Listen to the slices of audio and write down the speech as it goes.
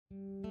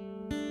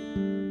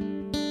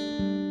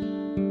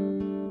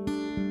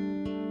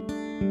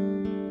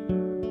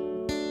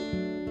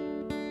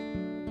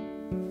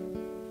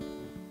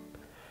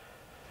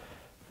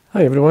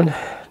Hi everyone.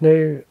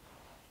 Now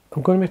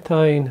I'm going to be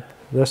tying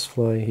this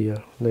fly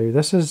here. Now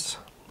this is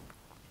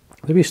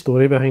the wee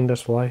story behind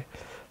this fly.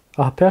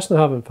 I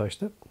personally haven't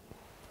fished it.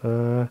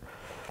 A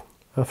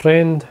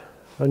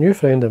new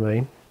friend of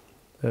mine,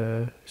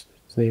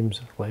 his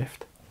name's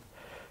Left.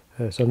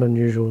 It's an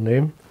unusual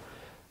name,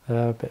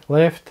 but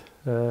Left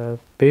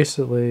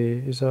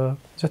basically he's a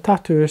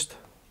tattooist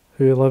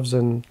who lives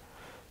in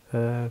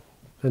Ayr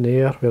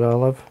where I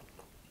live,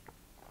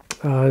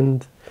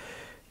 and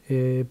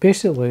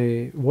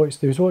basically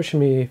he was watching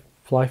me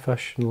fly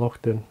fish in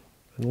Lochdown,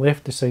 and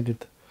Left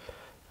decided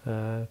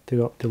to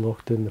go up to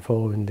Lochdown the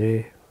following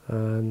day,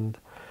 and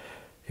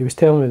he was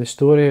telling me the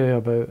story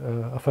about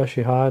a fish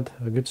he had,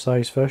 a good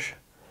sized fish,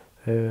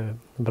 a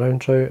brown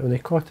trout, and he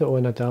caught it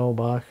on a Diawl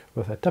Bach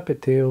with a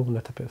tippet tail and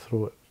a tippet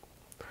throat.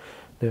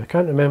 Now I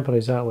can't remember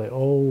exactly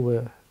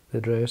all the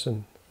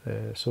dressing,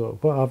 so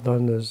what I've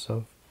done is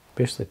I've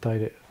basically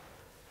tied it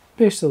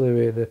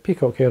with the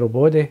Peacock Herl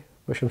body,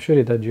 which I'm sure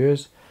he did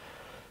use.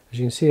 As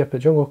you can see, I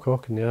put jungle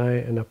cock in the eye,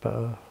 and I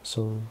put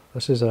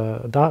this is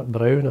a dark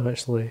brown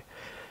actually.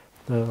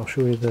 I'll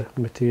show you the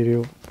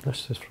material.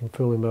 This is from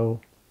Fully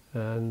Mill,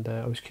 and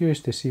I was curious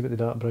to see what the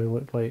dark brown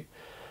looked like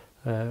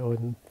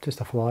on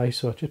just a fly,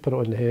 so I just put it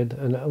on the head,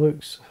 and it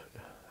looks,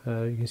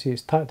 you can see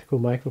it's tactical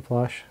micro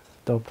flash,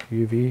 dub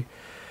UV,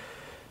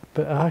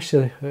 but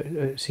actually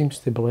it seems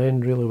to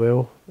blend really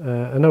well.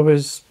 And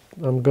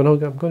I'm gonna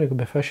go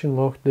be fishing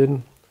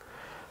Lochdown,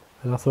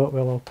 and I thought,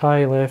 well, I'll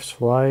tie Left's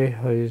fly,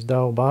 his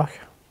Diawl Bach,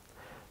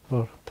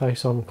 or tie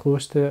something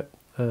close to it,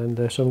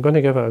 and so I'm going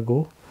to give it a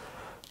go.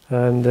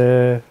 And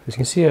as you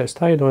can see, it's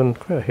tied on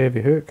quite a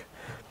heavy hook.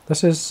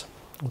 This is,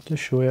 I'll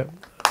just show you.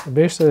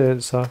 Basically, I'm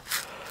going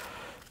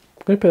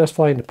to put this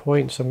fly in the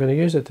point, so I'm going to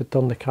use it to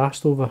turn the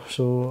cast over.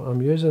 So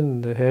I'm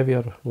using the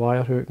heavier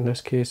wire hook in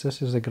this case.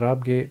 This is the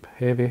Grab Gape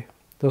heavy.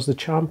 There's the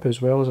Champ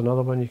as well as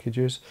another one you could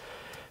use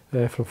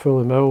from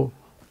Fully Mill.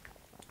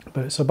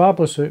 But it's a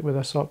barbless hook with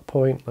this up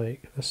point,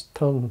 like this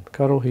turn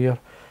curl here.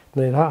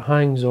 Now that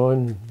hangs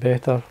on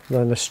better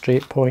than a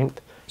straight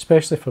point,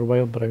 especially for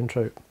wild brown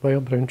trout.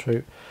 Wild brown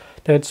trout,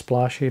 dead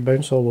splashy,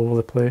 bounce all over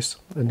the place,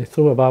 and they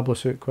throw a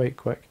barbless hook quite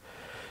quick.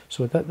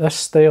 So this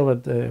style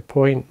of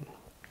point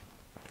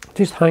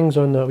just hangs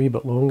on that a wee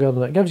bit longer,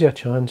 and it gives you a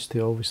chance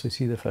to obviously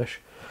see the fish,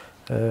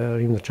 or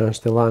even a chance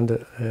to land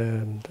it.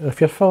 And if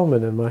you're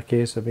filming, in my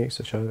case, it makes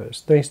a chance.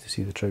 It's nice to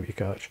see the trout you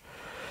catch.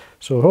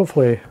 So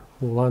hopefully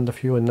we'll land a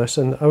few in this,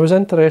 and I was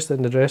interested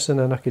in the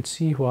dressing, and I could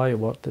see why it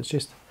worked. It's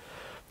just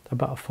a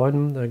bit of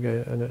fun,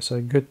 and it's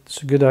a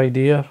good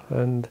idea.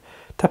 And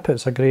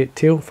Tippet's a great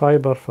tail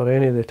fibre for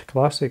any of the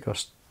classic or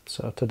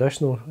sort of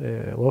traditional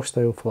loch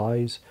style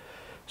flies.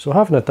 So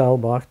having a Diawl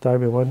Bach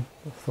Davie one,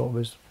 I thought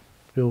was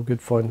real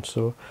good fun.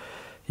 So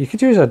you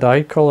could use a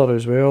dyed colour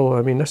as well.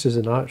 I mean, this is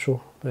a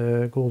natural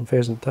golden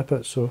pheasant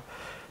tippet. So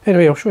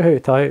anyway, I'll show you how to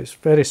tie it. It's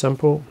very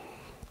simple.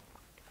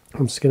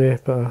 I'm just going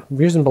to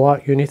I'm using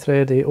black uni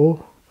thread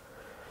 8/0.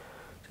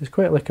 Just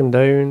quickly come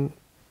down.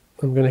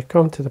 I'm going to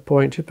come to the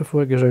point just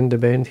before it goes round the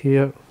bend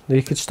here. Now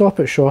you could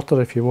stop it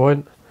shorter if you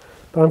want,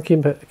 but I'm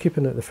keeping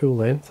it the full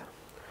length.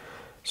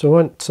 So I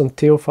want some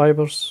tail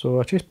fibres,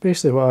 so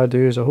basically what I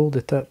do is I hold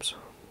the tips,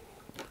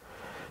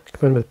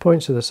 come in with the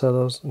points of the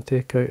scissors and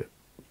take out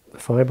the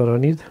fibre I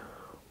need.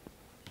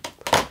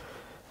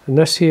 And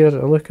this here,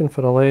 I'm looking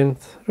for a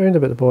length, around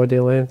about the body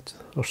length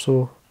or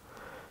so.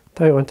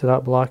 Tie it onto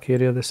that black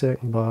area, the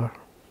second bar.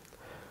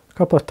 A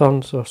couple of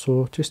turns or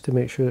so, just to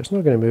make sure it's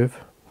not going to move.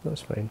 That's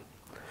fine.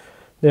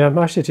 Now I'm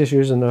actually just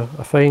using a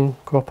fine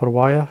copper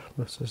wire.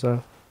 This is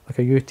like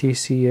a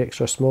UTC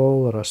extra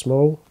small or a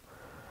small,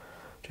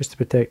 just to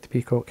protect the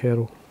Peacock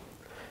Herl.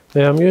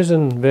 Now I'm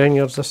using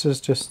Vineyards. This is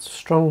just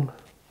strung,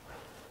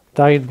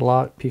 dyed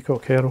black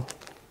Peacock Herl.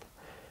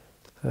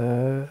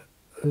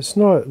 It's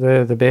not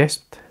the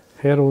best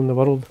Herl in the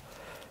world,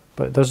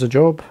 but it does the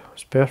job.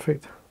 It's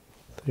perfect.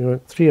 You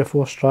want 3 or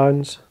 4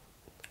 strands,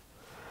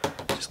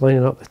 just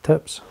lining up the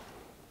tips.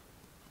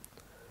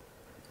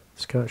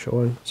 Just catch it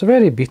on. It's a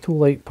very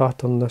beetle-like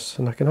pattern, this,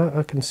 and I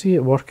can see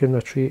it working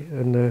a treat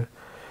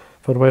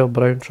for wild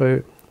brown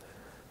trout,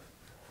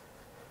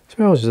 as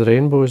well as the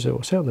rainbows. It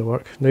will certainly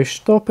work. Now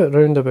stop it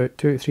round about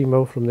 2 to 3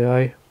 mil from the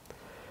eye.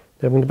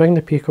 Then I'm going to bring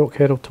the Peacock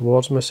Herl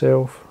towards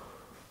myself,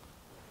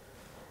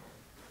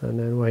 and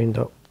then wind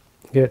up.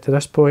 Get to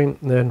this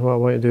point, and then what I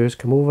want to do is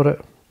come over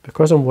it.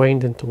 Because I'm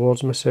winding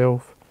towards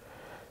myself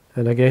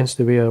and against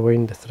the way I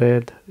wind the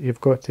thread,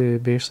 you've got to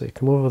basically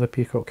come over the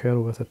Peacock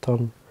Herl with a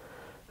turn,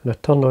 and I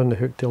turn on the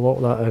hook to lock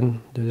that in.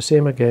 Do the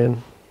same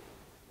again.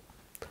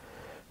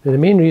 Now the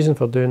main reason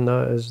for doing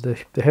that is the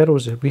Herl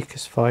is the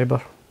weakest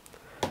fibre.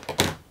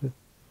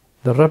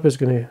 The rib is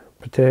going to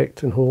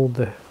protect and hold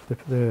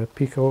the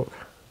peacock.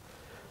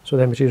 So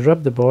then we just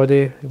rib the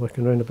body, you're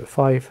looking around about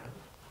 5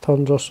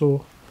 turns or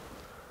so,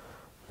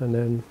 and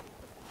then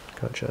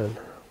catch it in.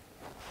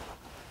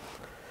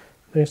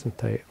 Nice and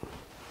tight.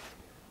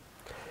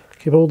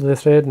 Keep hold of the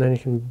thread, and then you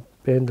can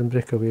bend and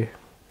break away.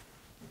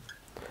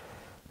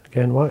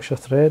 Again, wax your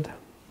thread.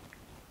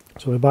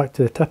 So we're back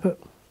to the tippet.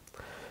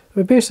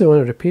 We basically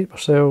want to repeat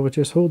ourselves. We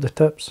just hold the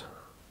tips.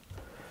 I'm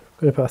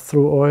going to put a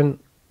throat on,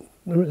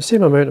 the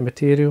same amount of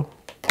material.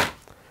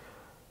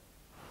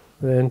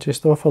 Then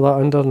just offer that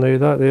under. Now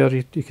that there,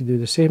 you can do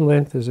the same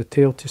length as the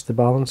tail just to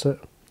balance it.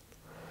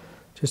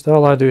 Just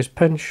all I do is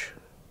pinch,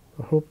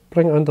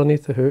 bring it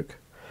underneath the hook,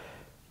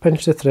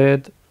 pinch the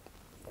thread,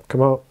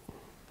 come up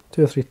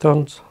 2 or 3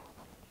 turns,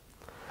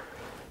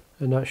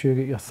 and that's you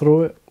get your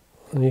throat,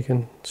 and you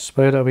can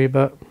spread it a wee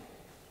bit.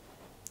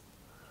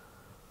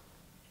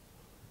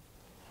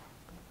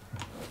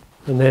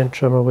 And then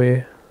trim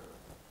away.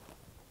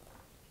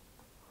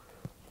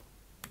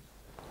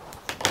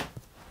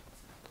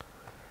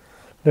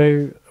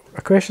 Now,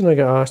 a question I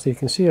get asked, you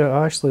can see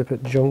I actually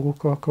put jungle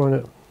cock on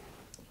it.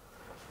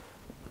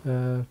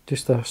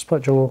 Just a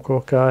split jungle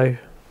cock eye.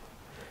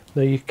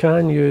 Now you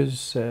can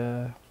use,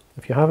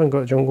 if you haven't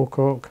got jungle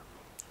cock,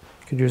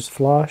 you could use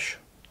flash,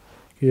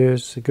 you could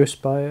use the Goose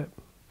Biot.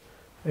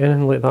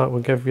 Anything like that will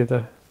give you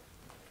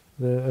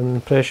an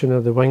impression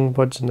of the wing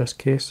buds in this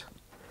case.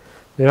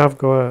 Now I've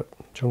got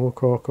jungle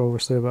cock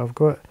obviously, but I've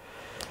got,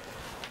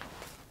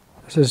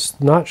 this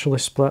is naturally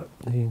split,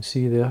 you can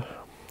see there.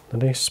 A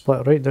nice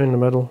split right down the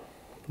middle.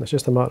 It's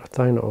just a matter of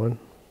tying it on.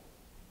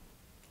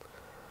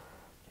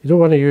 You don't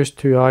want to use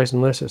 2 eyes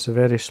unless it's the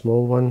very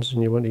small ones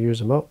and you want to use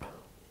them up.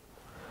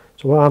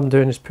 So what I'm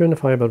doing is pulling the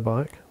fibre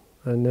back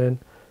and then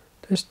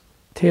just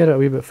tear it a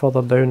wee bit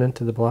further down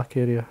into the black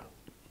area.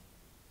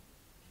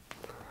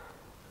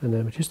 And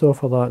then we just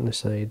offer that on the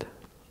side.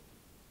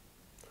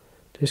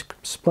 Just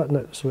splitting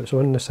it so it's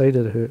on the side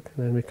of the hook,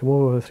 and then we come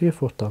over with 3 or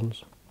 4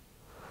 turns.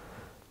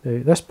 Now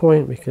at this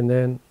point we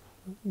can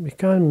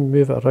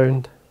move it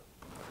around.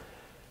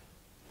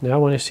 Now I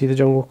want to see the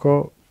jungle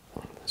cock,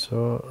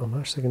 so I'm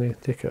actually going to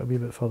take it a wee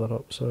bit further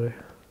up, sorry.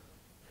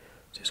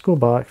 Just go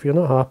back if you're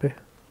not happy.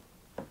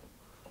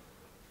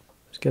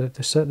 Just get it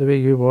to sit the way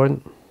you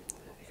want.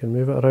 You can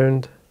move it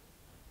around.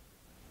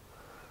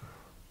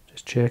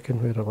 Just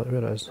checking where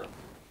it is.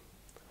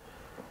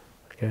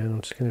 Again,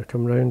 I'm just going to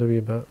come round a wee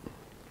bit.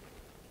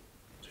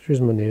 Just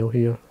use my nail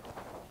here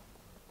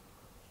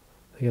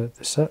to get it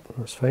to sit,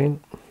 that's fine.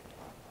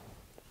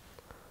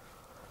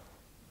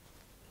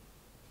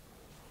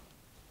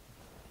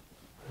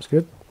 That's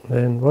good.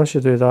 Then once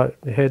you do that,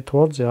 you head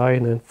towards the eye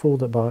and then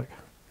fold it back.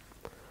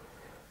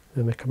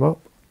 Then we come up,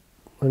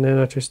 and then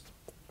I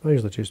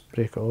usually just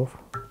break it off.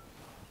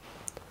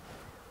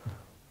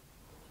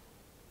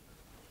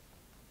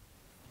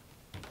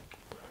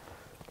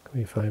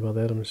 Wee fibre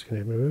there, I'm just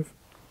going to remove.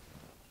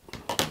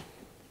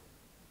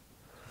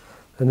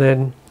 And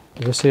then,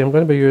 as I say, I'm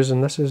going to be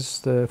using, this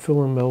is the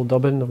full and mill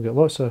dubbing. I've got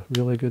lots of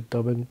really good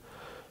dubbing.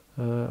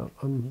 I've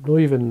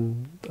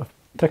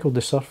tickled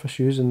the surface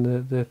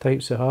using the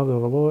types they have. They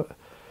have a lot.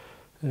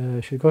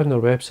 You should go on their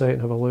website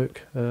and have a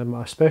look.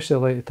 I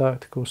especially like the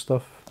tactical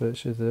stuff,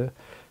 which is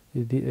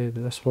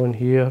this one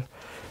here.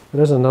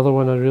 There is another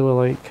one I really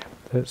like.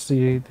 It's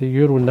the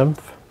Euro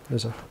Nymph.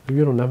 The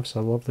Euro Nymphs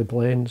are lovely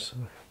blends.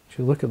 You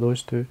should look at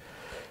those two.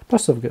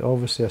 Plus I've got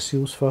obviously a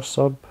Seals First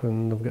sub,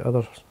 and I've got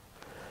others.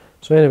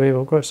 So anyway,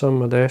 I've got some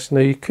on my desk.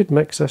 Now you could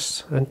mix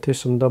this into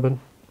some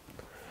dubbing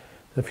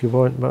if you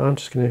want, but I'm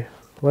just going to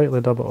lightly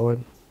dub it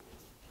on.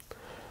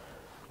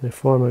 And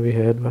form a wee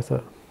head with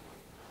it.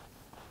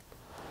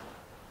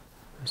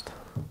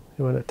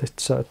 You want it to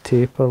sort of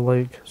taper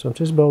like, so I'm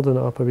just building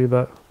it up a wee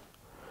bit.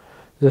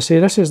 As I say,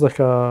 this is like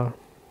a,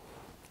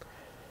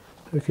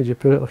 how could you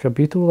put it, like a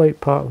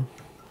beetle-like pattern.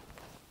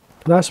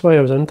 That's why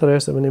I was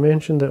interested when he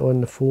mentioned it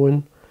on the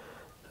phone.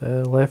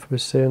 Leif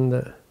was saying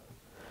that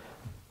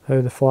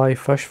how the fly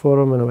fish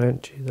for him, and I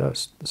went, gee, that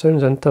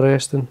sounds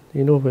interesting.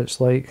 You know what it's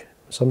like,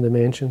 somebody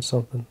mentions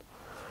something.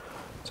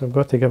 So I've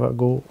got to give it a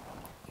go.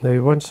 Now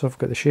once I've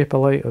got the shape I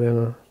like,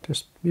 then I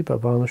just a wee bit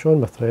of varnish on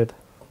my thread.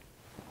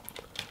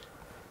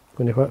 I'm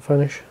going to wet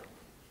finish.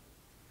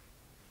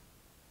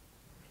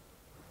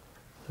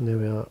 And there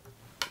we are.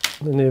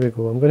 And there we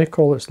go. I'm going to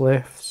call it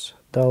Leif's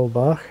Diawl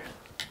Bach.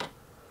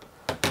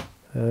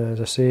 As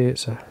I say,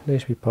 it's a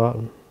nice wee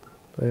pattern.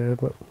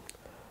 Let's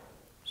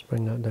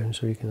bring that down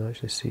so you can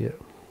actually see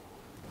it.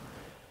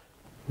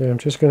 Now I'm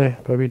just going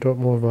to put a wee drop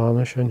more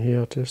varnish in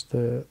here, just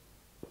to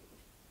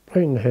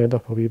brighten the head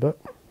up a wee bit.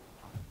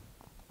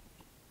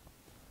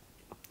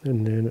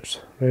 And then it's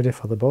ready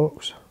for the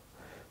box.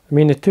 I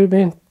mean, the two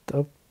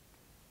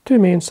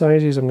main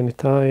sizes I'm going to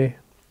tie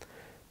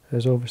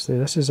is obviously,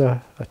 this is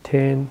a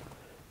 10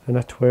 and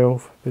a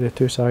 12 with the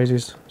 2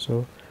 sizes.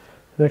 So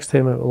next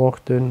time I'm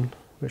locked in,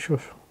 which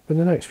will in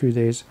the next few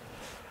days,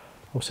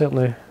 I'll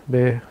certainly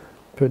be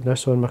putting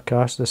this on my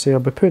cast. As I say, I'll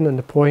be putting it in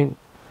the point,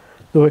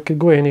 though it could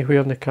go anywhere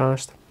in the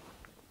cast.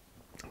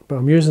 But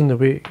I'm using the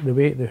weight of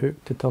the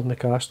hook to turn the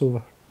cast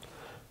over.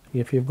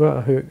 If you've got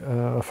a hook,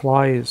 a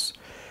fly is,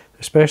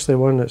 especially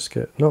one that's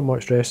got not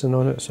much dressing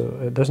on it, so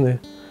it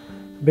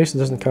basically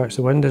doesn't catch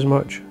the wind as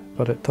much,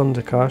 but it turns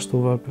the cast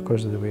over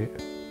because of the weight.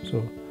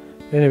 So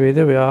anyway,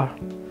 there we are.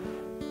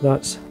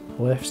 That's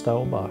Leif's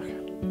Diawl Bach.